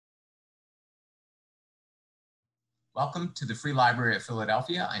Welcome to the Free Library of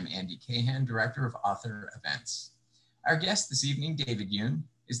Philadelphia. I'm Andy Cahan, Director of Author Events. Our guest this evening, David Yoon,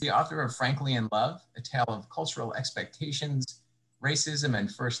 is the author of Frankly in Love, a tale of cultural expectations, racism, and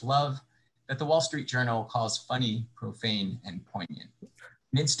first love that the Wall Street Journal calls funny, profane, and poignant.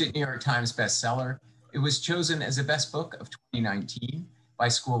 An instant New York Times bestseller, it was chosen as the best book of 2019 by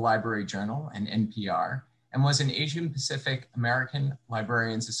School Library Journal and NPR, and was an Asian Pacific American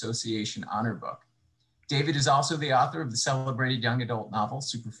Librarians Association honor book. David is also the author of the celebrated young adult novel,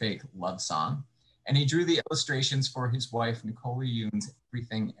 Superfake Love Song, and he drew the illustrations for his wife, Nicola Yoon's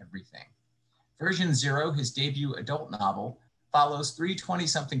Everything, Everything. Version Zero, his debut adult novel, follows three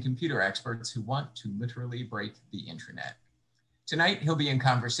 20-something computer experts who want to literally break the internet. Tonight, he'll be in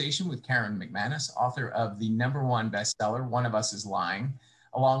conversation with Karen McManus, author of the #1 bestseller, One of Us is Lying,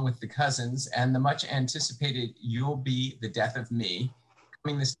 along with The Cousins, and the much anticipated You'll Be the Death of Me,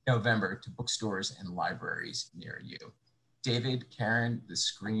 coming this November to bookstores and libraries near you. David, Karen, the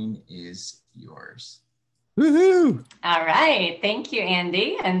screen is yours. Woohoo! All right. Thank you,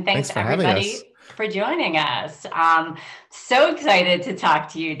 Andy. And thanks everybody for joining us. So excited to talk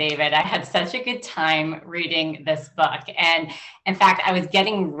to you, David. I had such a good time reading this book. And in fact, I was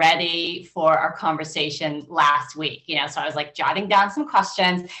getting ready for our conversation last week, so I was like jotting down some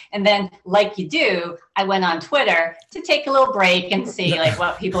questions. And then like you do, I went on Twitter to take a little break and see like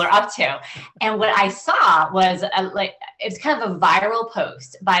what people are up to. And what I saw was it's kind of a viral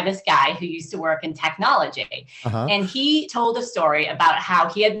post by this guy who used to work in technology. And he told a story about how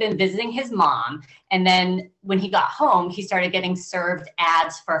he had been visiting his mom. And then when he got home, he started getting served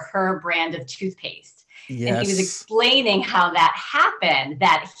ads for her brand of toothpaste. Yes. And he was explaining how that happened,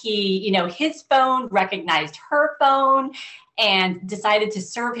 that he, his phone recognized her phone and decided to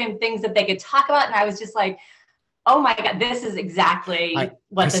serve him things that they could talk about. And I was just like, oh my God, this is exactly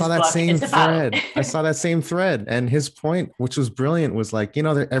what this book is about. I saw that same thread. And his point, which was brilliant, was like,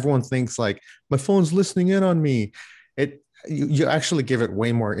 everyone thinks like, my phone's listening in on me. You actually give it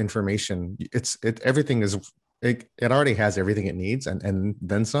way more information. Everything is, it already has everything it needs and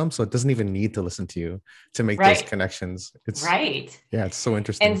then some. So it doesn't even need to listen to you to make those connections. It's right. Yeah, it's so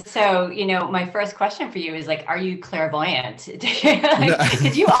interesting. And so, my first question for you is like, are you clairvoyant?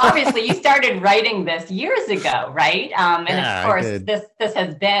 Because you obviously, you started writing this years ago, right? And of course, this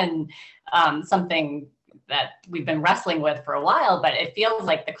has been something that we've been wrestling with for a while, but it feels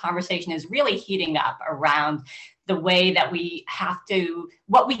like the conversation is really heating up around the way that we have to,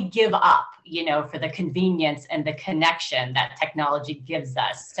 what we give up, for the convenience and the connection that technology gives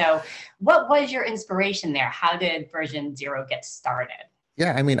us. So what was your inspiration there? How did version 0 get started?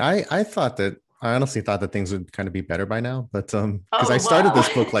 Yeah, I mean, I honestly thought that things would kind of be better by now, but because I started this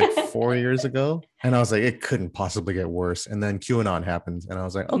book like 4 years ago and I was like, it couldn't possibly get worse. And then QAnon happened and I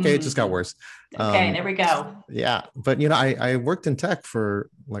was like, okay, it just got worse. Okay, there we go. Yeah. But, I worked in tech for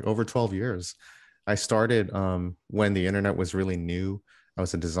like over 12 years. I started when the internet was really new. I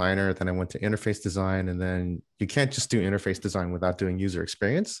was a designer, then I went to interface design, and then you can't just do interface design without doing user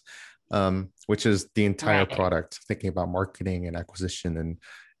experience, which is the entire product, thinking about marketing and acquisition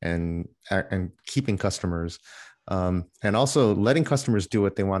and keeping customers, and also letting customers do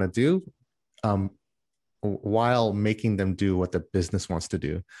what they want to do while making them do what the business wants to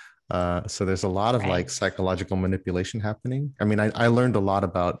do. So there's a lot of like psychological manipulation happening. I mean, I learned a lot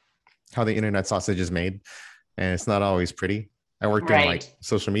about how the internet sausage is made, and it's not always pretty. I worked in like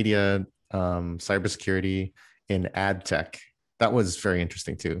social media, cybersecurity, in ad tech. That was very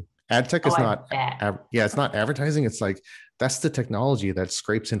interesting too. Ad tech is it's not advertising. It's like, that's the technology that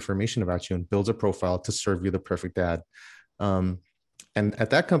scrapes information about you and builds a profile to serve you the perfect ad. And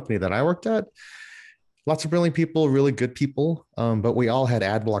at that company that I worked at, lots of brilliant people, really good people, but we all had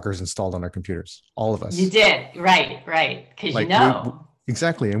ad blockers installed on our computers. All of us. You did, right? Because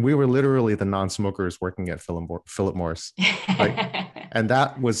exactly, and we were literally the non-smokers working at Philip Morris, and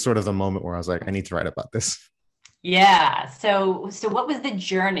that was sort of the moment where I was like, I need to write about this. Yeah. So what was the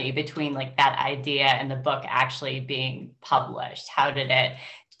journey between like that idea and the book actually being published? How did it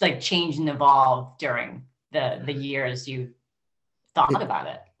like change and evolve during the years you thought about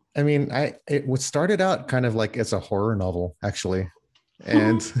it? I mean, it started out kind of like as a horror novel, actually.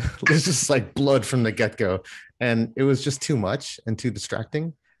 And there's just like blood from the get-go. And it was just too much and too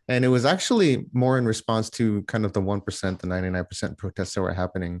distracting. And it was actually more in response to kind of the 1%, the 99% protests that were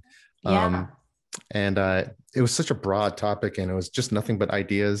happening. And it was such a broad topic, and it was just nothing but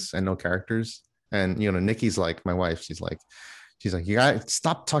ideas and no characters. And, Nikki's like, my wife, she's like, you gotta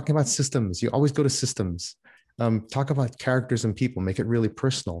stop talking about systems. You always go to systems. Talk about characters and people, make it really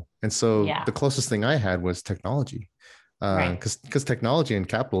personal. And so the closest thing I had was technology. Because technology and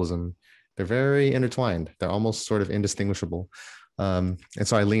capitalism They're very intertwined. They're almost sort of indistinguishable. And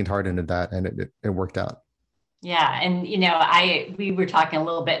so I leaned hard into that, and it worked out. Yeah. And, we were talking a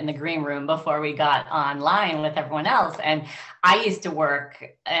little bit in the green room before we got online with everyone else. And I used to work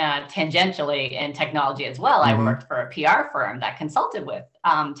tangentially in technology as well. I worked for a PR firm that consulted with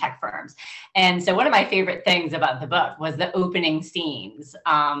tech firms. And so one of my favorite things about the book was the opening scenes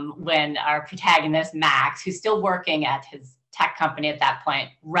when our protagonist, Max, who's still working at his tech company at that point,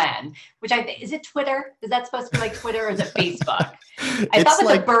 Ren, which I think, is it Twitter? Is that supposed to be like Twitter, or is it Facebook? I thought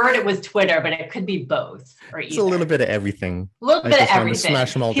with the bird it was Twitter, but it could be both or either. It's a little bit of everything. A little bit of everything.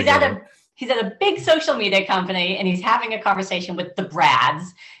 Smash them all together. He's at a big social media company, and he's having a conversation with the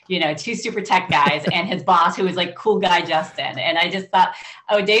Brads, two super tech guys, and his boss, who is like cool guy Justin. And I just thought,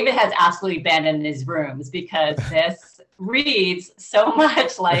 oh, David has absolutely been in his rooms, because this reads so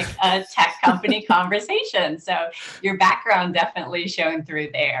much like a tech company conversation. So your background definitely shone through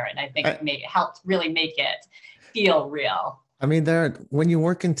there, and I think it helped really make it feel real. I mean, when you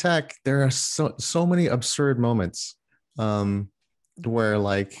work in tech, there are so many absurd moments where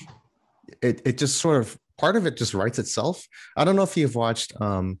like it just sort of, part of it just writes itself. I don't know if you've watched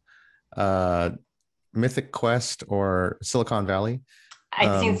Mythic Quest or Silicon Valley.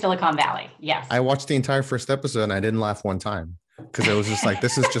 I've seen Silicon Valley. Yes. I watched the entire first episode and I didn't laugh one time, because it was just like,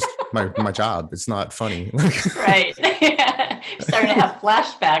 this is just my job. It's not funny. Right. Starting to have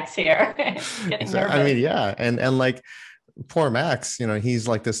flashbacks here. I mean, yeah. And like, poor Max, he's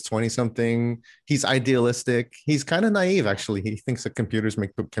like this 20-something. He's idealistic. He's kind of naive, actually. He thinks that computers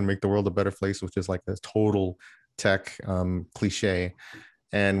can make the world a better place, which is like this total tech cliche.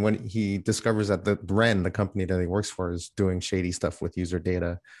 And when he discovers that the Ren, the company that he works for, is doing shady stuff with user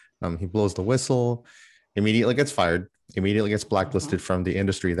data, he blows the whistle, immediately gets fired, immediately gets blacklisted from the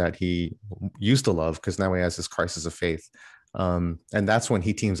industry that he used to love, because now he has this crisis of faith. And that's when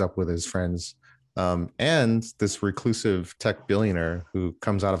he teams up with his friends and this reclusive tech billionaire who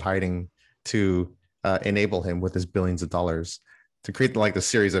comes out of hiding to enable him with his billions of dollars to create like the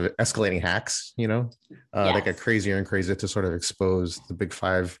series of escalating hacks, that get crazier and crazier to sort of expose the big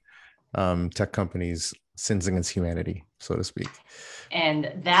five tech companies' sins against humanity, so to speak.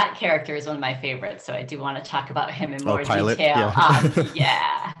 And that character is one of my favorites, so I do want to talk about him in more Pilot? detail.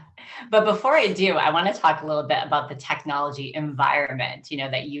 Yeah. But before I do, I want to talk a little bit about the technology environment,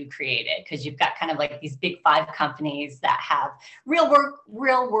 that you created, because you've got kind of like these big five companies that have real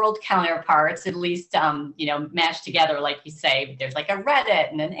world counterparts, at least, mashed together. Like you say, there's like a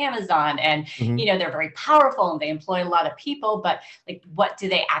Reddit and an Amazon, and, they're very powerful and they employ a lot of people, but like, what do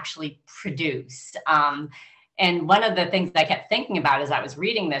they actually produce? And one of the things that I kept thinking about as I was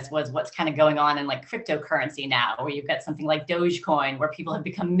reading this was what's kind of going on in like cryptocurrency now, where you've got something like Dogecoin, where people have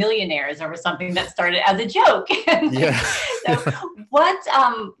become millionaires over something that started as a joke. Yeah. So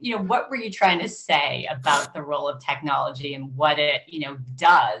what were you trying to say about the role of technology and what it,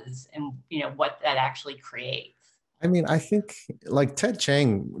 does, and, what that actually creates? I mean, I think like Ted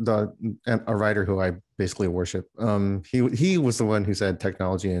Chiang, a writer who I basically worship, he was the one who said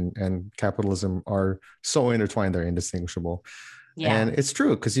technology and capitalism are so intertwined, they're indistinguishable. Yeah. And it's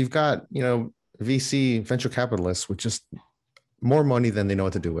true, because you've got, VC venture capitalists with just more money than they know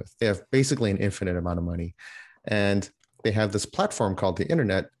what to do with. They have basically an infinite amount of money. And they have this platform called the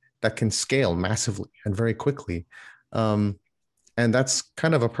internet that can scale massively and very quickly. And that's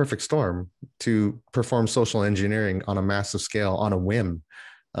kind of a perfect storm to perform social engineering on a massive scale on a whim.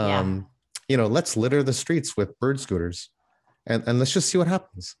 Let's litter the streets with bird scooters and let's just see what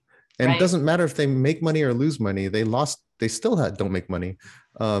happens. And It doesn't matter if they make money or lose money. They still don't make money.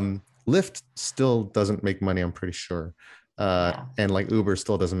 Lyft still doesn't make money, I'm pretty sure. And like Uber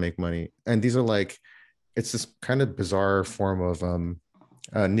still doesn't make money. And these are like, it's this kind of bizarre form of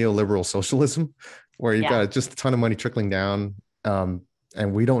neoliberal socialism where you've got just a ton of money trickling down.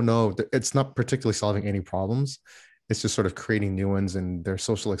 And we don't know, it's not particularly solving any problems. It's just sort of creating new ones and their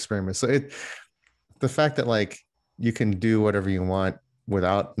social experiments. So the fact that like you can do whatever you want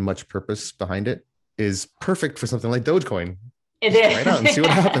without much purpose behind it is perfect for something like Dogecoin. It is. Try it out and see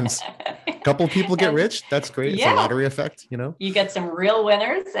what happens. A couple of people get rich. That's great. It's a lottery effect, You get some real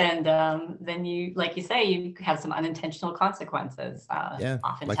winners, and then you, like you say, you have some unintentional consequences.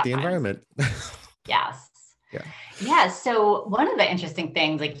 Oftentimes. Like the environment. Yes. Yeah. Yeah. So one of the interesting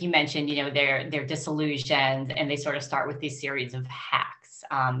things, like you mentioned, they're disillusioned, and they sort of start with these series of hacks,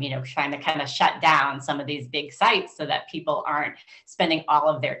 trying to kind of shut down some of these big sites so that people aren't spending all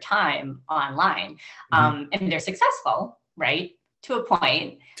of their time online. And they're successful, right? To a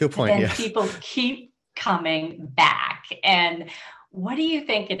point. Then people keep coming back. And what do you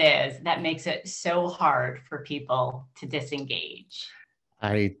think it is that makes it so hard for people to disengage?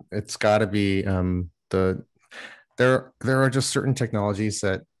 It's got to be there are just certain technologies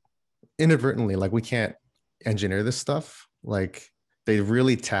that inadvertently, like, we can't engineer this stuff. Like, they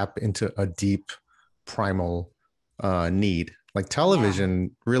really tap into a deep primal need. Like,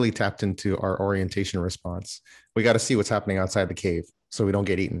 television really tapped into our orientation response. We got to see what's happening outside the cave so we don't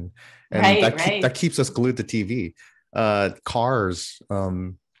get eaten, and that keeps us glued to TV. Cars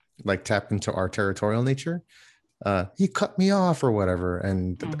like tap into our territorial nature. He cut me off or whatever,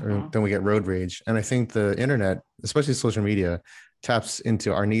 and then we get road rage. And I think the internet, especially social media, taps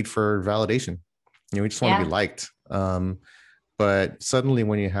into our need for validation. We just want to be liked. But suddenly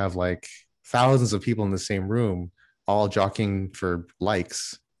when you have like thousands of people in the same room all jockeying for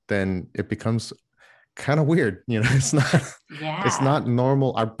likes, then it becomes kind of weird. It's not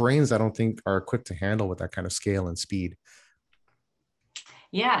normal. Our brains, I don't think, are equipped to handle with that kind of scale and speed.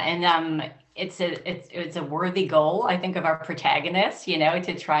 Yeah, and it's a worthy goal, I think, of our protagonists,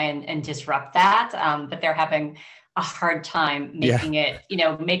 to try and disrupt that. But they're having a hard time making it,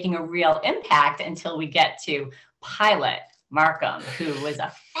 making a real impact until we get to Pilot Markham, who was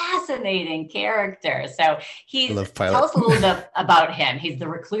a fascinating character. So tell us a little bit about him. He's the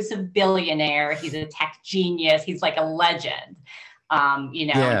reclusive billionaire. He's a tech genius. He's like a legend. And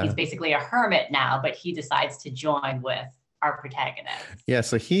he's basically a hermit now, but he decides to join with our protagonist. Yeah,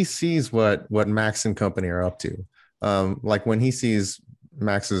 so he sees what Max and company are up to. Like when he sees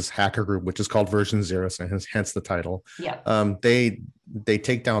Max's hacker group, which is called Version Zero, so hence the title. Yeah. They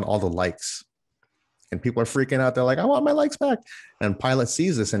take down all the likes, and people are freaking out. They're like, "I want my likes back!" And Pilot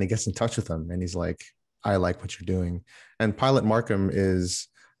sees this, and he gets in touch with them, and he's like, "I like what you're doing." And Pilot Markham is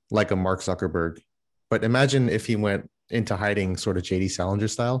like a Mark Zuckerberg, but imagine if he went into hiding, sort of JD Salinger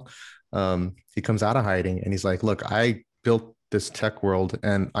style. He comes out of hiding, and he's like, "Look, I built this tech world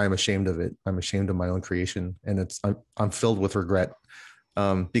and I'm ashamed of it. I'm ashamed of my own creation. And I'm filled with regret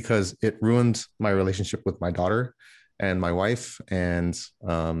because it ruined my relationship with my daughter and my wife. And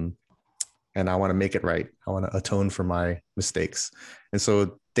I want to make it right. I want to atone for my mistakes." And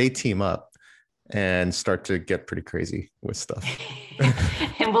so they team up and start to get pretty crazy with stuff.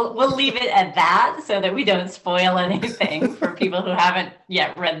 And we'll leave it at that so that we don't spoil anything for people who haven't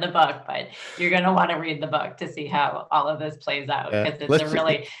yet read the book, but you're going to want to read the book to see how all of this plays out, because it's a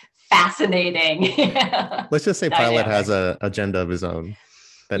really fascinating let's just say Pilot has an agenda of his own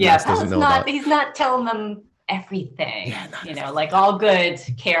that Max doesn't know about. He's not telling them everything. Like all good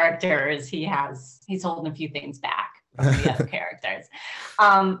characters, he's holding a few things back from the other characters.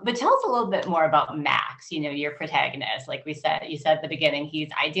 But tell us a little bit more about Max, your protagonist. Like you said at the beginning, he's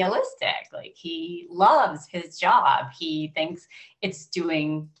idealistic. Like, he loves his job. He thinks it's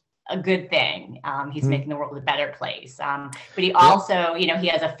doing a good thing. He's making the world a better place. But he also, he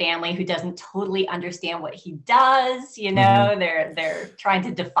has a family who doesn't totally understand what he does. They're trying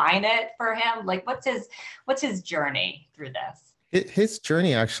to define it for him. Like, what's his journey through this? His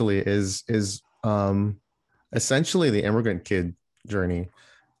journey actually is essentially the immigrant kid journey.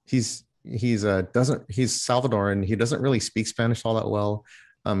 He's Salvadoran. He doesn't really speak Spanish all that well.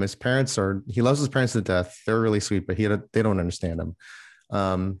 His parents he loves his parents to death. They're really sweet, but they don't understand him.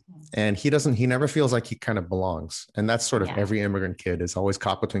 And he never feels like he kind of belongs. And that's sort of every immigrant kid, is always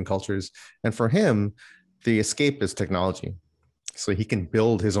caught between cultures. And for him, the escape is technology. So he can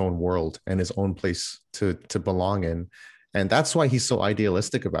build his own world and his own place to belong in. And that's why he's so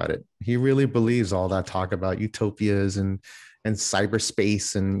idealistic about it. He really believes all that talk about utopias and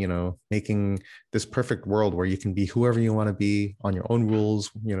cyberspace and, making this perfect world where you can be whoever you want to be on your own rules,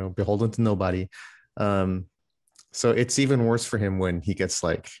 beholden to nobody. So it's even worse for him when he gets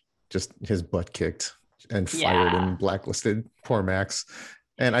like just his butt kicked and fired and blacklisted. Poor Max.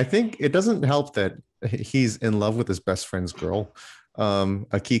 And I think it doesn't help that he's in love with his best friend's girl,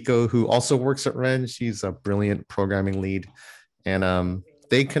 Akiko, who also works at Ren. She's a brilliant programming lead. And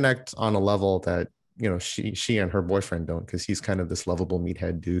they connect on a level that, she and her boyfriend don't, because he's kind of this lovable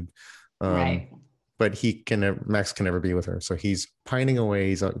meathead dude. Right. But Max can never be with her. So he's pining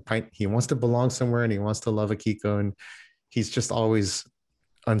away. He wants to belong somewhere and he wants to love Akiko, and he's just always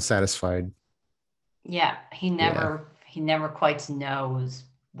unsatisfied. Yeah. He never quite knows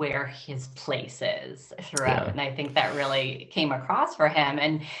where his place is throughout. And I think that really came across for him.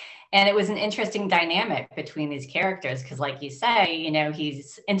 And it was an interesting dynamic between these characters, because like you say,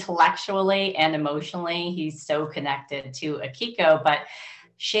 he's intellectually and emotionally, he's so connected to Akiko, but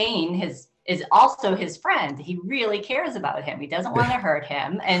Shane is also his friend. He really cares about him. He doesn't want to hurt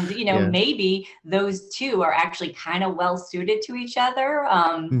him. And, maybe those two are actually kind of well suited to each other,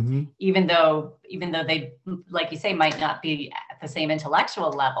 even though they, like you say, might not be at the same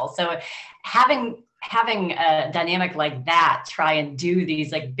intellectual level. So having having a dynamic like that try and do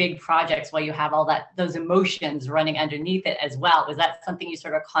these like big projects while you have all those emotions running underneath it as well? Was that something you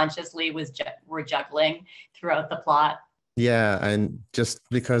sort of consciously were juggling throughout the plot? Yeah, and just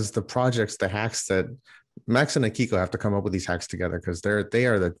because the hacks that Max and Akiko have to come up with these hacks together, because they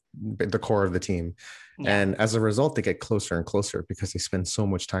are the core of the team. Yeah. And as a result, they get closer and closer because they spend so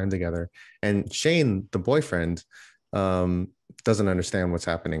much time together. And Shane, the boyfriend, doesn't understand what's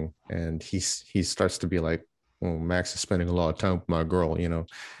happening, and he starts to be like, "Oh, Max is spending a lot of time with my girl,"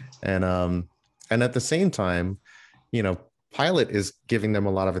 and at the same time, Pilot is giving them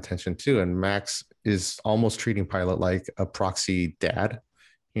a lot of attention too, and Max is almost treating Pilot like a proxy dad.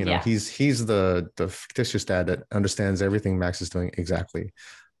 He's the fictitious dad that understands everything Max is doing exactly.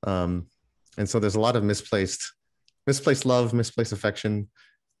 And so there's a lot of misplaced love, misplaced affection.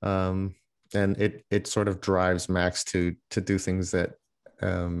 And it sort of drives Max to do things that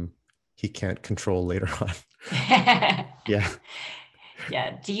he can't control later on. Yeah.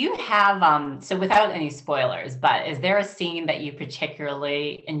 Yeah. Do you have, so without any spoilers, but is there a scene that you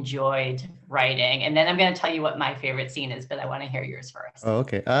particularly enjoyed writing? And then I'm going to tell you what my favorite scene is, but I want to hear yours first. Oh,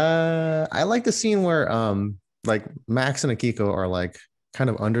 okay. I like the scene where like Max and Akiko are like kind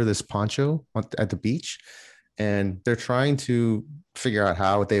of under this poncho at the beach, and they're trying to figure out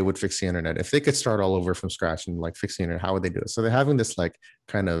how they would fix the internet. If they could start all over from scratch and like fix the internet, how would they do it? So they're having this like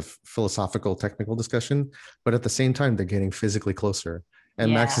kind of philosophical, technical discussion, but at the same time, they're getting physically closer.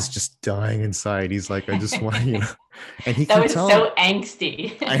 And Max is just dying inside. He's like, I just want, and he that was so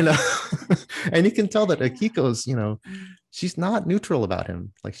angsty. I know. And you can tell that Akiko's, she's not neutral about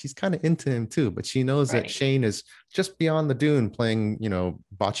him. Like she's kind of into him too, but she knows that Shane is just beyond the dune playing,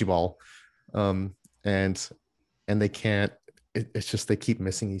 bocce ball. And they can't, it's just, they keep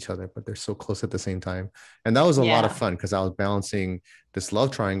missing each other, but they're so close at the same time. And that was a lot of fun because I was balancing this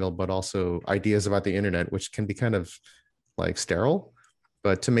love triangle, but also ideas about the internet, which can be kind of like sterile,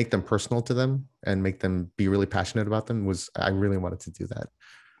 but to make them personal to them and make them be really passionate about them I really wanted to do that.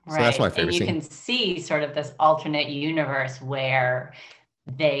 So that's my favorite scene. And you can see sort of this alternate universe where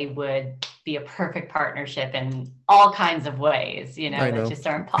they would be a perfect partnership in all kinds of ways, that just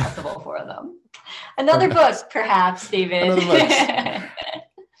aren't possible for them. Another book, perhaps, David.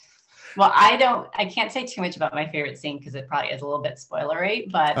 Well, I can't say too much about my favorite scene because it probably is a little bit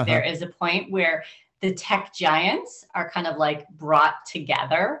spoilery, but there is a point where the tech giants are kind of like brought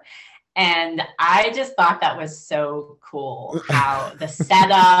together. And I just thought that was so cool, how the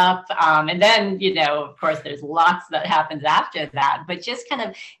setup, and then, of course, there's lots that happens after that, but just kind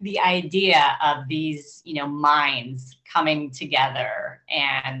of the idea of these, minds coming together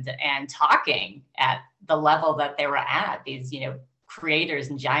and talking at the level that they were at, these, creators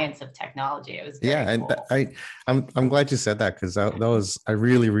and giants of technology. It was very cool. And I'm glad you said that, because I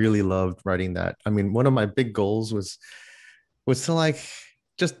really, really loved writing that. I mean, one of my big goals was to like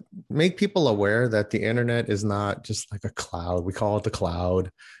just make people aware that the internet is not just like a cloud. We call it the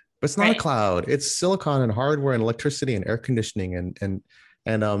cloud, but it's not a cloud. It's silicon and hardware and electricity and air conditioning and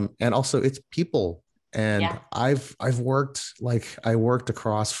also it's people. And I've worked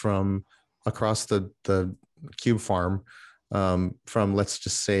across the Cube farm, from, let's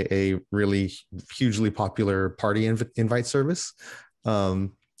just say, a really hugely popular party invite service.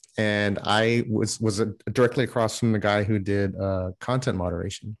 And I was directly across from the guy who did content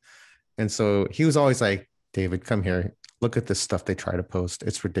moderation. And so he was always like, David, come here. Look at this stuff they try to post.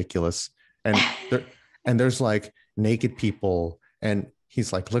 It's ridiculous. And there's like naked people. And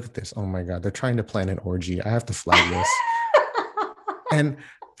he's like, look at this. Oh my God, they're trying to plan an orgy. I have to flag this. And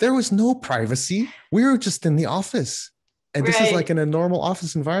there was no privacy. We were just in the office. And this is like in a normal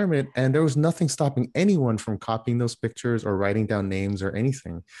office environment, and there was nothing stopping anyone from copying those pictures or writing down names or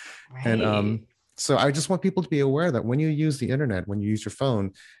anything. And so I just want people to be aware that when you use the internet, when you use your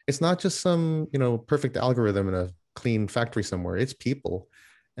phone, it's not just some, perfect algorithm in a clean factory somewhere. It's people.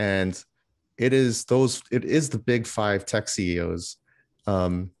 And it is the big five tech CEOs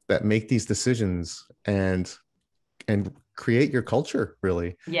that make these decisions and create your culture,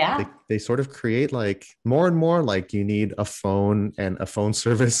 really. They sort of create like more and more, like you need a phone and a phone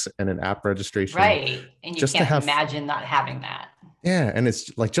service and an app registration, and you just can't imagine not having that. And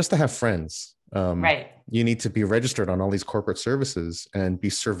it's like, just to have friends, you need to be registered on all these corporate services and be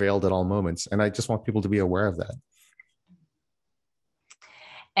surveilled at all moments, and I just want people to be aware of that.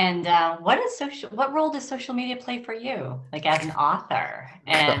 And what role does social media play for you, like as an author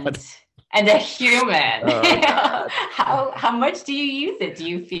and a human? How much do you use it? Do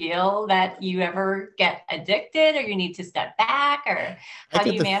you feel that you ever get addicted, or you need to step back, or how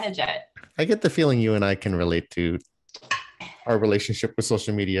do you manage it? I get the feeling you and I can relate to our relationship with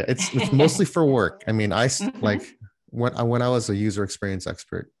social media. It's mostly for work. I mean, like when I was a user experience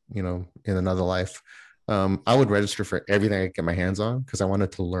expert, you know, in another life, I would register for everything I could get my hands on because I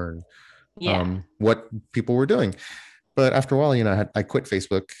wanted to learn what people were doing. But after a while, you know, I quit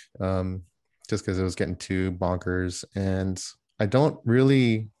Facebook just because it was getting too bonkers, and I don't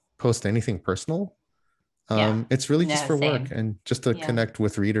really post anything personal. It's really just for work and just to connect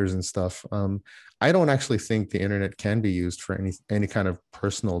with readers and stuff. I don't actually think the internet can be used for any kind of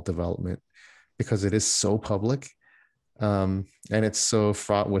personal development because it is so public, and it's so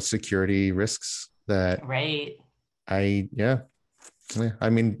fraught with security risks that I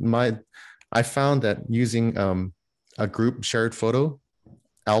mean, I found that using a group shared photo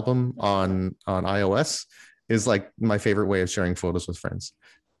album on iOS is like my favorite way of sharing photos with friends.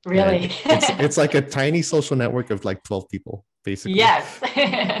 Really? It's like a tiny social network of like 12 people, basically. Yes.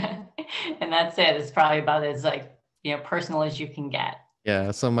 And that's it. It's probably about as like, you know, personal as you can get.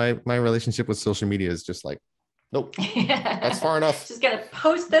 Yeah. So my relationship with social media is just like, nope, that's far enough. Just gonna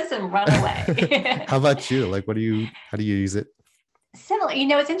post this and run away. How about you? Like, how do you use it? Similar, you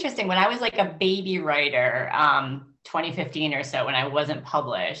know, it's interesting. When I was like a baby writer, 2015 or so, when I wasn't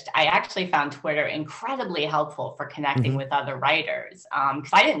published, I actually found Twitter incredibly helpful for connecting with other writers, because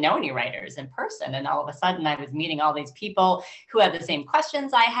I didn't know any writers in person. And all of a sudden I was meeting all these people who had the same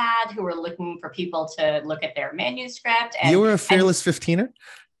questions I had, who were looking for people to look at their manuscript. And, you were a fearless 15er?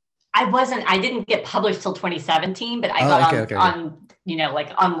 I didn't get published till 2017, but I got on, you know, like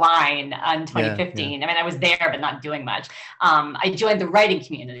online on 2015. I mean, I was there, but not doing much. I joined the writing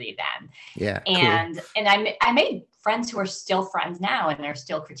community then. And I made friends who are still friends now, and they're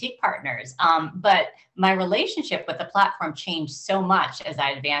still critique partners. But my relationship with the platform changed so much as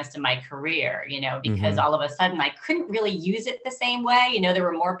I advanced in my career, you know, because all of a sudden I couldn't really use it the same way. You know, there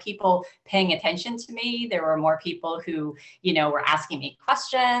were more people paying attention to me. There were more people who, you know, were asking me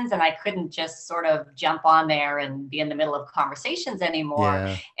questions, and I couldn't just sort of jump on there and be in the middle of conversations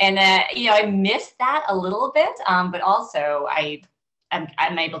anymore. And, you know, I missed that a little bit, but also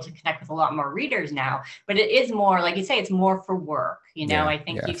I'm able to connect with a lot more readers now, but it is more, like you say, it's more for work. You know, I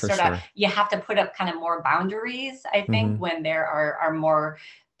think you sort of, you have to put up kind of more boundaries, I think, when there are more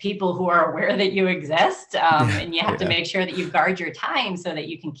people who are aware that you exist, and you have to make sure that you guard your time so that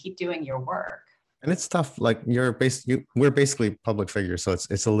you can keep doing your work. And it's tough. Like we're basically public figures, so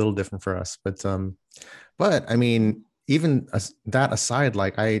it's a little different for us. But I mean, even that aside,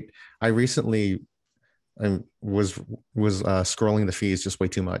 like I recently was scrolling the feeds just way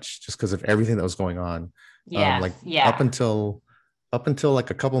too much, just because of everything that was going on. Up until like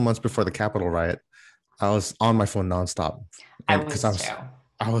a couple months before the Capitol riot, I was on my phone nonstop because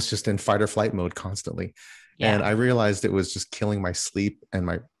I was just in fight or flight mode constantly. And I realized it was just killing my sleep, and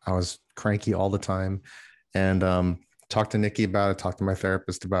I was cranky all the time. And talked to Nikki about it, talked to my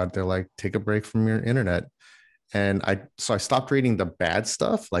therapist about it. They're like, take a break from your internet. And I stopped reading the bad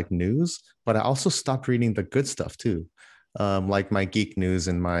stuff like news, but I also stopped reading the good stuff too. Like my geek news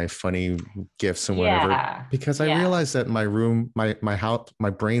and my funny gifs and whatever, because I realized that my room, my house, my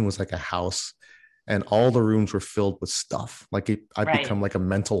brain was like a house, and all the rooms were filled with stuff. Like I'd become like a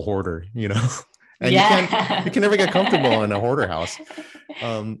mental hoarder, you know, and you can never get comfortable in a hoarder house.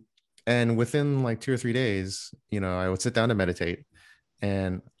 And within like 2 or 3 days, you know, I would sit down to meditate,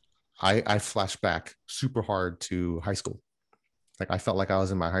 and I flashed back super hard to high school. Like I felt like I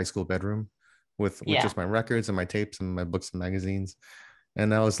was in my high school bedroom with just my records and my tapes and my books and magazines.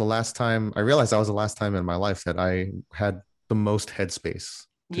 And that was the last time I realized that was the last time in my life that I had the most headspace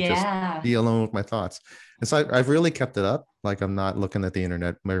to just be alone with my thoughts. And so I've really kept it up. Like I'm not looking at the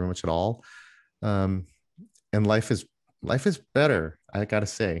internet very much at all. And life is better, I gotta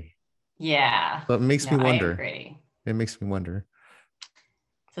say. Yeah. But it makes me wonder. I agree. It makes me wonder.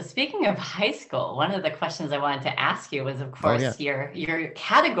 So speaking of high school, one of the questions I wanted to ask you was, of course, your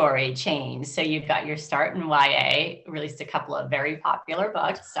category change. So you've got your start in YA, released a couple of very popular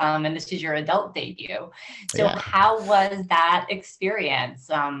books, and this is your adult debut. So how was that experience?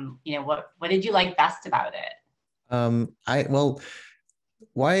 You know, what did you like best about it?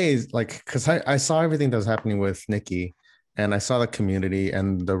 YA is like, because I saw everything that was happening with Nikki. And I saw the community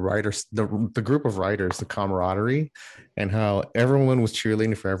and the writers, the group of writers, the camaraderie, and how everyone was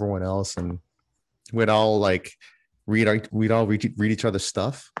cheerleading for everyone else, and we'd all like read each other's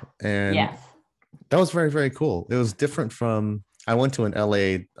stuff, and that was very, very cool. It was different from, I went to an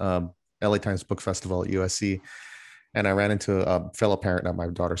LA Times Book Festival at USC, and I ran into a fellow parent at my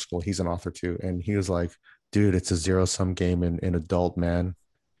daughter's school. He's an author too, and he was like, "Dude, it's a zero-sum game in adult, man.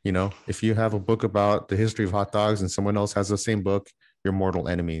 You know, if you have a book about the history of hot dogs and someone else has the same book, you're mortal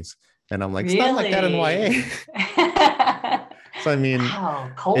enemies." And I'm like, It's not like that in YA. So I mean,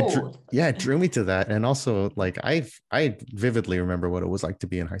 wow, cold. it drew me to that. And also like I vividly remember what it was like to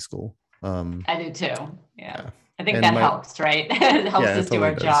be in high school. I do too. Yeah. I think and that helps, right? It helps us do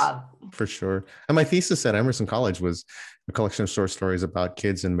our job. For sure. And my thesis at Emerson College was a collection of short stories about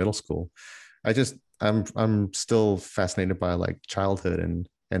kids in middle school. I'm still fascinated by like childhood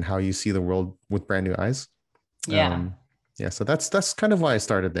and how you see the world with brand new eyes. Yeah. So that's kind of why I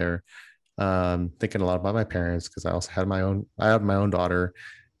started there. Thinking a lot about my parents, because I also had my own daughter,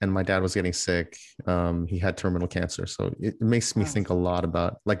 and my dad was getting sick. He had terminal cancer. So it makes me think a lot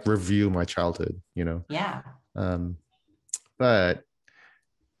about like review my childhood, you know? Yeah. But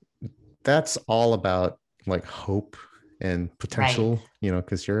that's all about like hope and potential, right. You know,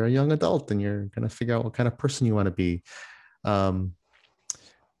 because you're a young adult and you're going to figure out what kind of person you want to be.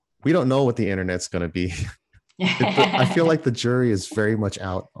 We don't know what the internet's going to be. I feel like the jury is very much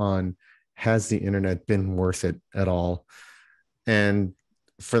out on, has the internet been worth it at all? And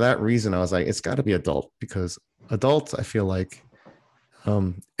for that reason, I was like, it's got to be adult, because adult, I feel like,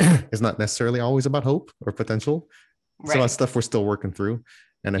 is not necessarily always about hope or potential. It's about stuff we're still working through.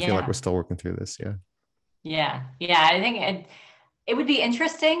 And I feel like we're still working through this. Yeah. I think it would be an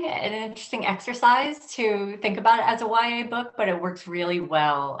interesting exercise to think about it as a YA book, but it works really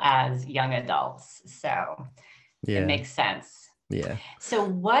well as young adults. So it makes sense. Yeah. So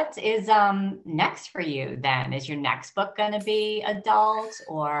what is next for you then? Is your next book going to be adult,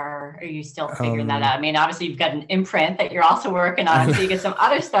 or are you still figuring that out? I mean, obviously you've got an imprint that you're also working on, so you get some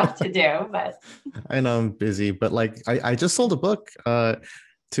other stuff to do, but. I know I'm busy, but like I just sold a book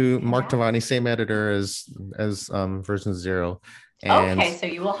to Mark Tavani, same editor as version 0. And okay, so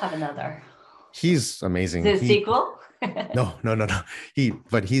you will have another. He's amazing. Is it a sequel? No. He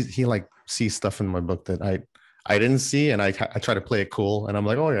like sees stuff in my book that I didn't see, and I try to play it cool, and I'm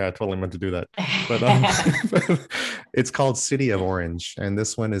like, oh yeah, I totally meant to do that. But it's called City of Orange, and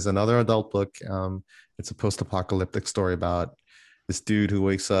this one is another adult book. It's a post-apocalyptic story about this dude who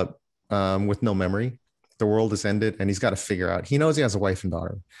wakes up with no memory. The world has ended, and he's got to figure out. He knows he has a wife and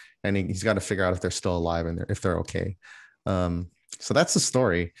daughter, and he's got to figure out if they're still alive and if they're okay. So that's the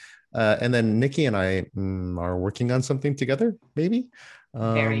story. And then Nikki and I are working on something together, maybe.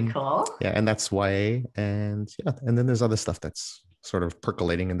 Very cool. Yeah, and that's YA, and then there's other stuff that's sort of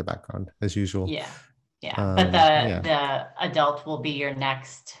percolating in the background as usual. Yeah. But the adult will be your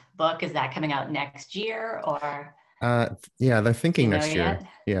next book. Is that coming out next year, or? They're thinking next year. Yet?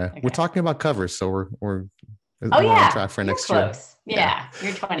 Yeah, okay. We're talking about covers, so we're on track for next close. year. Yeah,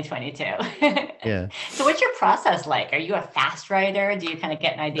 you're 2022. Yeah. So what's your process like? Are you a fast writer? Do you kind of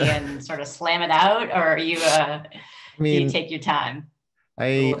get an idea and sort of slam it out, or are you do you take your time?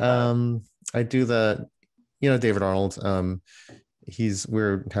 I do the, David Arnold.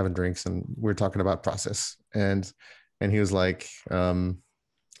 We're having drinks and we're talking about process, and he was like,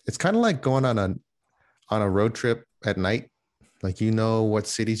 it's kind of like going on a road trip at night. Like, what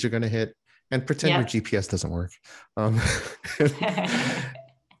cities you're going to hit, and pretend your GPS doesn't work.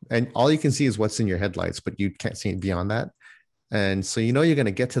 And all you can see is what's in your headlights, but you can't see beyond that. And so you're going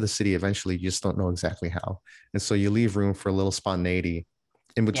to get to the city eventually. You just don't know exactly how. And so you leave room for a little spontaneity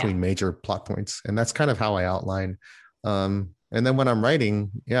in between major plot points. And that's kind of how I outline. And then when I'm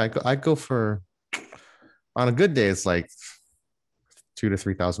writing, I go for, on a good day, it's like 2,000 to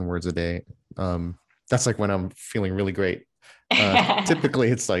 3,000 words a day. That's like when I'm feeling really great. Typically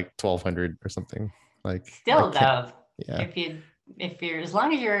it's like 1,200 or something. Like, still though, if you're, as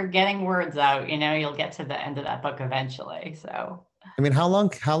long as you're getting words out, you'll get to the end of that book eventually. So I mean, how long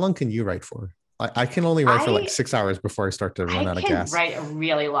can you write for? I can only write for like 6 hours before I start to run out of gas. I can write a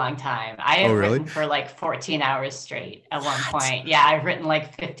really long time. I have written for like 14 hours straight at one point. Yeah, I've written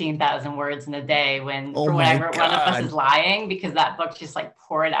like 15,000 words in a day when I wrote One of Us Is Lying, because that book just like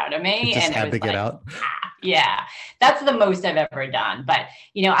poured out of me. It just had to get out. Yeah, that's the most I've ever done. But,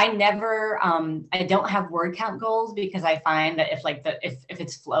 I never, I don't have word count goals, because I find that if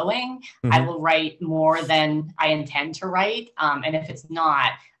it's flowing, I will write more than I intend to write. And if it's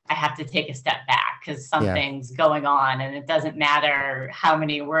not, I have to take a step back because something's going on, and it doesn't matter how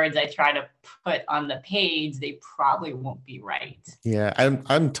many words I try to put on the page, they probably won't be right. Yeah,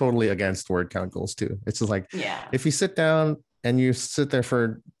 I'm totally against word count goals too. It's just like, if you sit down and you sit there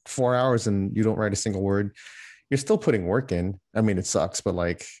for 4 hours and you don't write a single word, you're still putting work in. I mean, it sucks, but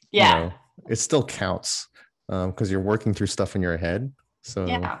like, it still counts because you're working through stuff in your head. So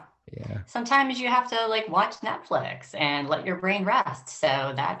sometimes you have to like watch Netflix and let your brain rest, so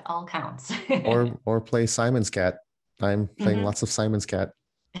that all counts. or play Simon's Cat. I'm playing lots of Simon's Cat.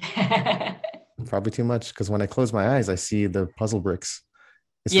 Probably too much, because when I close my eyes I see the puzzle bricks.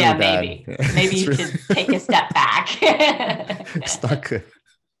 It's really maybe you should take a step back. back. It's not good.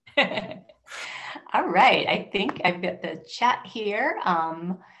 All right. I think I've got the chat here.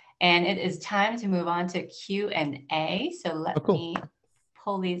 And it is time to move on to Q&A. So let me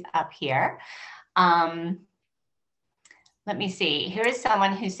pull these up here. Let me see. Here is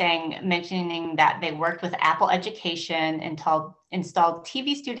someone who's mentioning that they worked with Apple Education, installed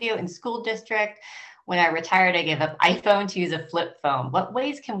TV studio in school district. When I retired, I gave up iPhone to use a flip phone. What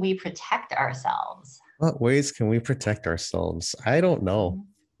ways can we protect ourselves? What ways can we protect ourselves? I don't know.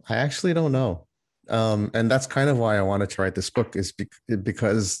 I actually don't know. And that's kind of why I wanted to write this book, is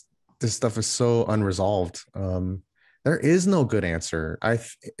because this stuff is so unresolved. There is no good answer.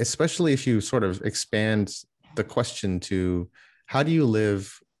 Especially if you sort of expand the question to how do you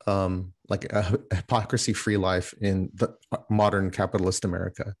live like a hypocrisy-free life in the modern capitalist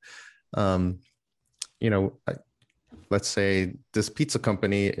America? Let's say this pizza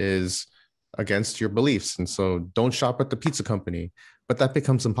company is against your beliefs, and so don't shop at the pizza company. But that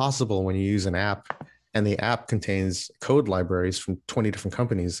becomes impossible when you use an app, and the app contains code libraries from 20 different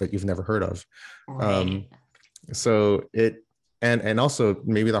companies that you've never heard of. Right. And also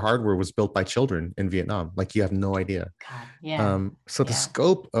maybe the hardware was built by children in Vietnam. Like, you have no idea. God, yeah. The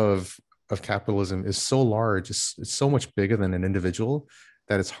scope of capitalism is so large. It's so much bigger than an individual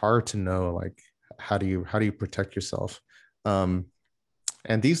that it's hard to know, like, how do you protect yourself? And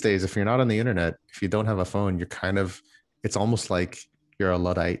these days, if you're not on the internet, if you don't have a phone, it's almost like you're a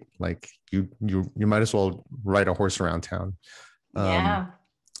Luddite. Like you might as well ride a horse around town. Yeah.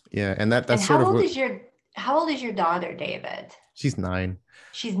 And that's sort of how old is your daughter, David? She's 9.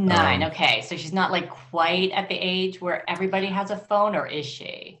 She's 9. Okay. So she's not like quite at the age where everybody has a phone, or is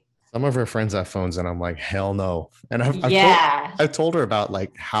she? Some of her friends have phones, and I'm like, hell no. And I've told her about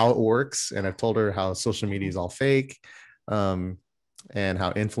like how it works, and I've told her how social media is all fake, and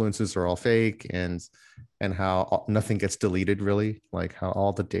how influencers are all fake, and how nothing gets deleted, really, like how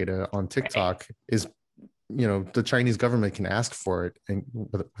all the data on TikTok is, the Chinese government can ask for it and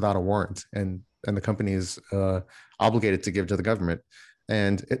without a warrant, and the company is obligated to give to the government.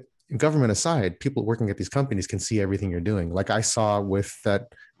 And government aside, people working at these companies can see everything you're doing. Like I saw with that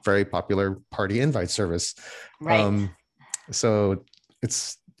very popular party invite service. Right. So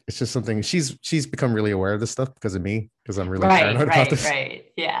it's just something she's become really aware of this stuff because of me, because I'm really paranoid about this. Right.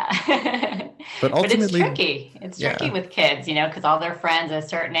 Yeah. But ultimately, it's tricky. It's tricky with kids, because all their friends at a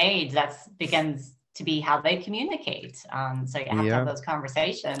certain age, begins to be how they communicate. So you have to have those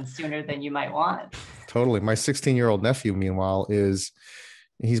conversations sooner than you might want. Totally. My 16-year-old nephew, meanwhile, he's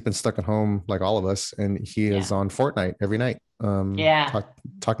been stuck at home like all of us, and he is on Fortnite every night.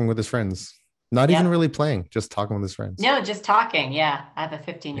 Talking with his friends. Not even really playing, just talking with his friends. No, just talking. Yeah. I have a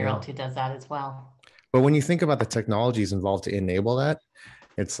 15-year-old who does that as well. But when you think about the technologies involved to enable that,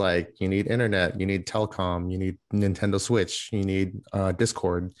 it's like you need internet, you need telecom, you need Nintendo Switch, you need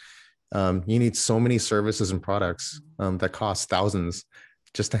Discord. You need so many services and products that cost thousands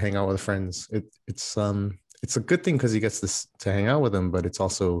just to hang out with friends. It's a good thing because he gets this to hang out with them, but it's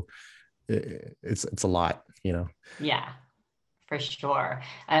also it's a lot, Yeah, for sure.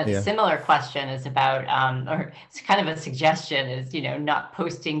 Similar question is about, or it's kind of a suggestion is, not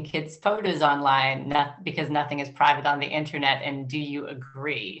posting kids' photos online, because nothing is private on the internet. And do you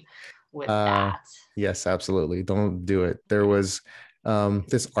agree with that? Yes, absolutely. Don't do it. There was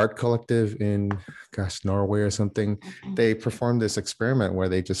this art collective in Norway or something. They performed this experiment where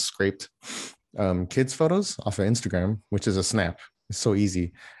they just scraped kids' photos off of Instagram, which is a snap. It's so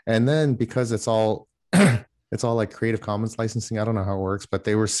easy. And then because it's all like Creative Commons licensing, I don't know how it works, but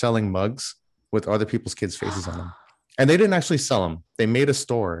they were selling mugs with other people's kids' faces on them. And they didn't actually sell them. They made a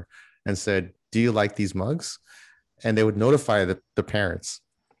store and said, do you like these mugs? And they would notify the parents.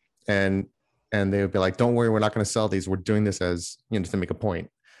 And they would be like, don't worry, we're not going to sell these. We're doing this as, to make a point.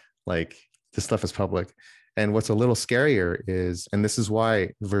 Like, this stuff is public. And what's a little scarier is, and this is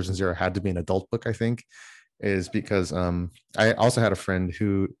why version 0 had to be an adult book, I think, is because I also had a friend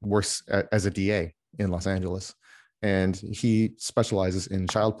who works as a DA in Los Angeles, and he specializes in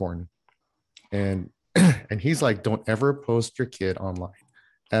child porn. And he's like, don't ever post your kid online,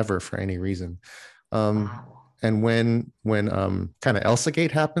 ever, for any reason. And when kind of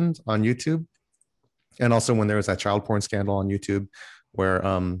Elsagate happened on YouTube, and also when there was that child porn scandal on YouTube, where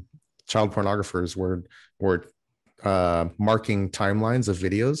child pornographers were marking timelines of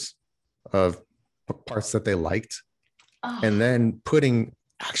videos of parts that they liked, and then putting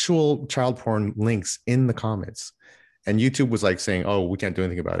actual child porn links in the comments. And YouTube was like saying, oh, we can't do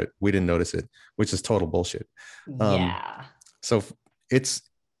anything about it. We didn't notice it, which is total bullshit. So it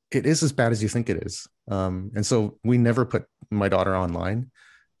is as bad as you think it is. And so we never put my daughter online.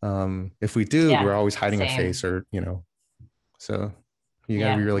 If we do, Yeah, we're always hiding our same. face, or so you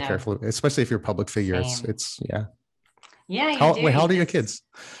got to be really careful, especially if you're a public figure. Same. It's yeah. Yeah. How old are your kids?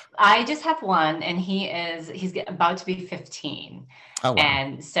 I just have one, and he's about to be 15. Oh, wow.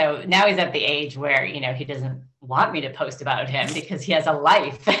 And so now he's at the age where, he doesn't want me to post about him because he has a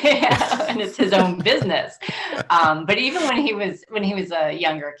life and it's his own business. But even when he was a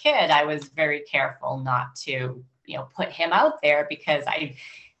younger kid, I was very careful not to, put him out there, because a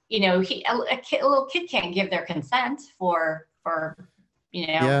little kid can't give their consent for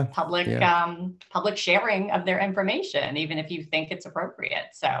public sharing of their information, even if you think it's appropriate.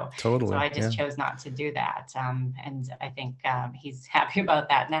 So I just chose not to do that. And I think he's happy about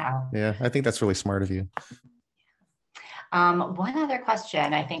that now. Yeah, I think that's really smart of you. One other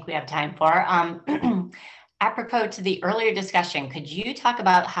question I think we have time for. Apropos to the earlier discussion, could you talk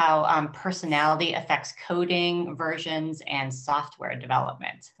about how personality affects coding, versions, and software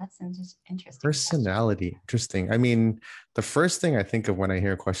development? That's interesting. Personality, interesting. I mean, the first thing I think of when I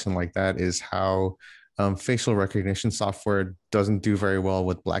hear a question like that is how facial recognition software doesn't do very well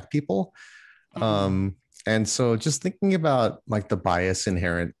with Black people. Mm-hmm. And so just thinking about like the bias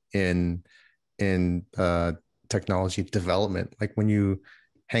inherent in technology development, like when you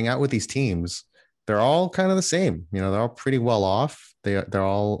hang out with these teams, they're all kind of the same, they're all pretty well off. They're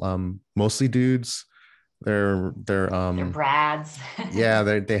all mostly dudes. They're brads. Yeah,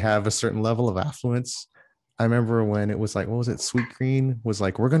 they have a certain level of affluence. I remember when it was like, what was it? Sweet Green was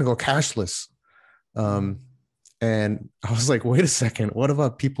like, we're going to go cashless. And I was like, wait a second, what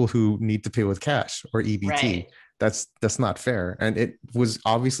about people who need to pay with cash or EBT? Right. That's not fair. And it was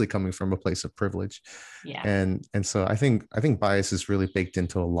obviously coming from a place of privilege. Yeah. And so I think bias is really baked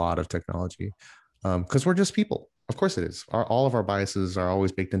into a lot of technology. Because we're just people. Of course it is. All of our biases are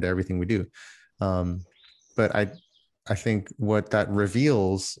always baked into everything we do. But I think what that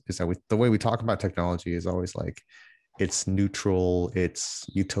reveals is that the way we talk about technology is always like, it's neutral, it's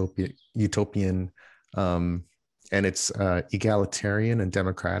utopian, and it's egalitarian and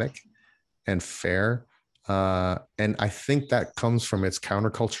democratic and fair. And I think that comes from its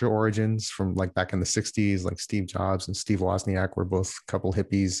counterculture origins from like back in the 60s, like Steve Jobs and Steve Wozniak were both a couple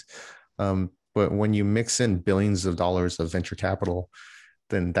hippies. But when you mix in billions of dollars of venture capital,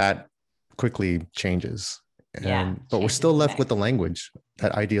 then that quickly changes. But we're still left with the language,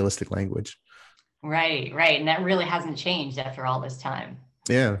 that idealistic language. Right. And that really hasn't changed after all this time.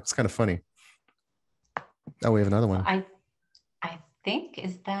 Yeah, it's kind of funny. Oh, we have another one. I think,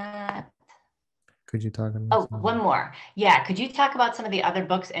 is that... Could you talk about one more? Yeah. Could you talk about some of the other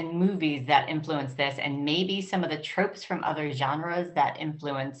books and movies that influenced this, and maybe some of the tropes from other genres that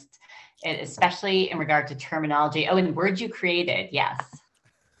influenced it, especially in regard to terminology? Oh, and words you created. Yes.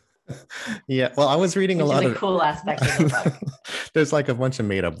 Yeah. Well, I was reading a lot of cool aspects of the book. There's like a bunch of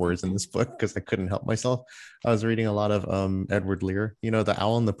made up words in this book because I couldn't help myself. I was reading a lot of Edward Lear, the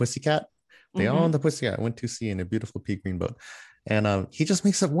Owl and the Pussycat. The Owl and the Pussycat went to sea in a beautiful pea green boat. And he just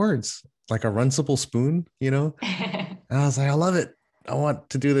makes up words like a runcible spoon, And I was like, I love it. I want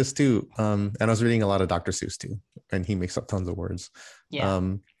to do this too. And I was reading a lot of Dr. Seuss too, and he makes up tons of words. Yeah.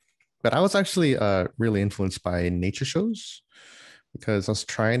 But I was actually really influenced by nature shows because I was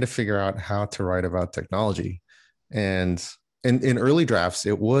trying to figure out how to write about technology. And in early drafts,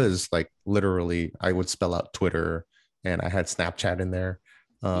 it was like literally I would spell out Twitter, and I had Snapchat in there.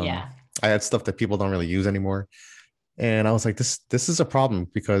 I had stuff that people don't really use anymore. And I was like, this is a problem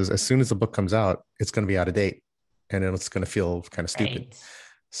because as soon as the book comes out, it's going to be out of date and it's going to feel kind of stupid. Right.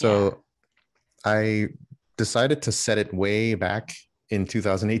 So I decided to set it way back in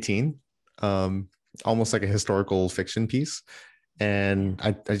 2018, almost like a historical fiction piece. And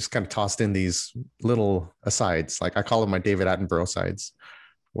I just kind of tossed in these little asides, like I call them my David Attenborough asides,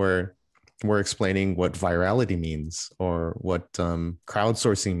 where we're explaining what virality means or what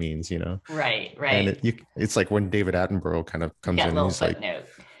crowdsourcing means, Right. And it's like when David Attenborough kind of comes in, he's like,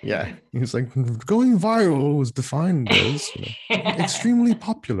 he's like, going viral was defined as extremely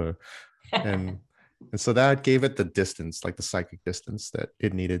popular. And so that gave it the distance, like the psychic distance that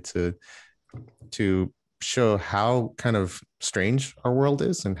it needed to show how kind of strange our world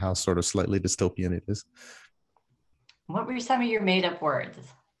is and how sort of slightly dystopian it is. What were some of your made up words?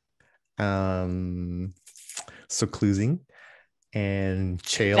 Seclusing and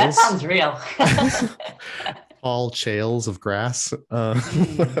chales. That sounds real. All chales of grass.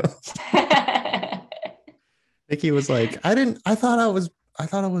 Nikki was like, I thought I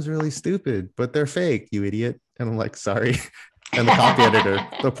was really stupid, but they're fake, you idiot. And I'm like, sorry. And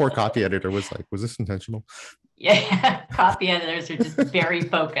the poor copy editor was like, was this intentional? Yeah, copy editors are just very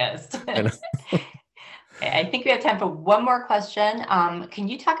focused. I think we have time for one more question. Can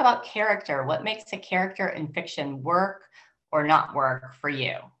you talk about character? What makes a character in fiction work or not work for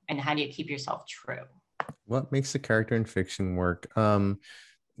you? And how do you keep yourself true? What makes a character in fiction work?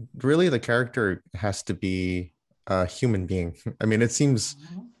 Really, the character has to be a human being. I mean, it seems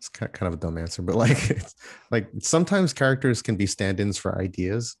it's kind of a dumb answer, but like, it's, like sometimes characters can be stand-ins for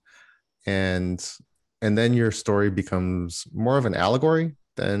ideas, and then your story becomes more of an allegory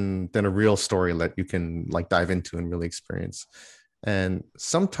than a real story that you can like dive into and really experience. And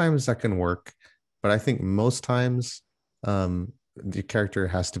sometimes that can work, but I think most times the character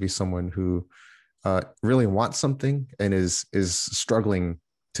has to be someone who really wants something and is struggling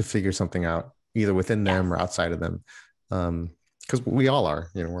to figure something out, either within them or outside of them. Because we all are,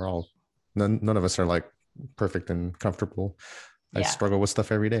 you know, we're all none of us are like perfect and comfortable. I struggle with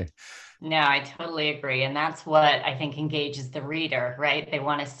stuff every day. No, I totally agree. And that's what I think engages the reader, right? They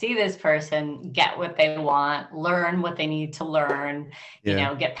want to see this person get what they want, learn what they need to learn, you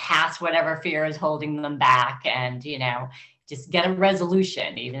know, get past whatever fear is holding them back, and, you know, just get a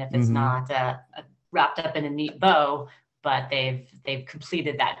resolution, even if it's not wrapped up in a neat bow, but they've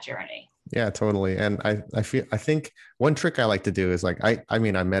completed that journey. Yeah, totally. And I think one trick I like to do is like, I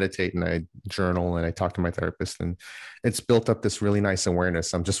mean, I meditate and I journal and I talk to my therapist, and it's built up this really nice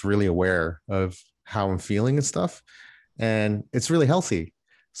awareness. I'm just really aware of how I'm feeling and stuff. And it's really healthy.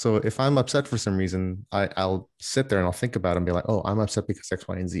 So if I'm upset for some reason, I'll sit there and I'll think about it and be like, oh, I'm upset because X,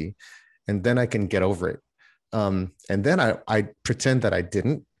 Y, and Z. And then I can get over it. And then I pretend that I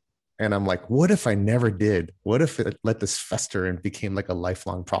didn't. And I'm like, what if I never did? What if it let this fester and became like a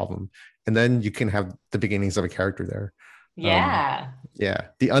lifelong problem? And then you can have the beginnings of a character there. Yeah.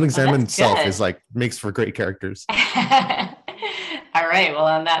 The unexamined self is like, makes for great characters. All right. Well,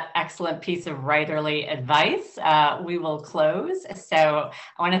 on that excellent piece of writerly advice, we will close. So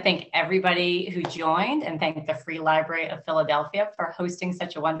I want to thank everybody who joined, and thank the Free Library of Philadelphia for hosting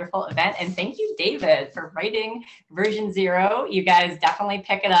such a wonderful event. And thank you, David, for writing version 0. You guys definitely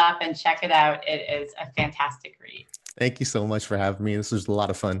pick it up and check it out. It is a fantastic read. Thank you so much for having me. This was a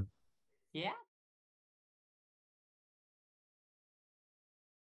lot of fun. Yeah.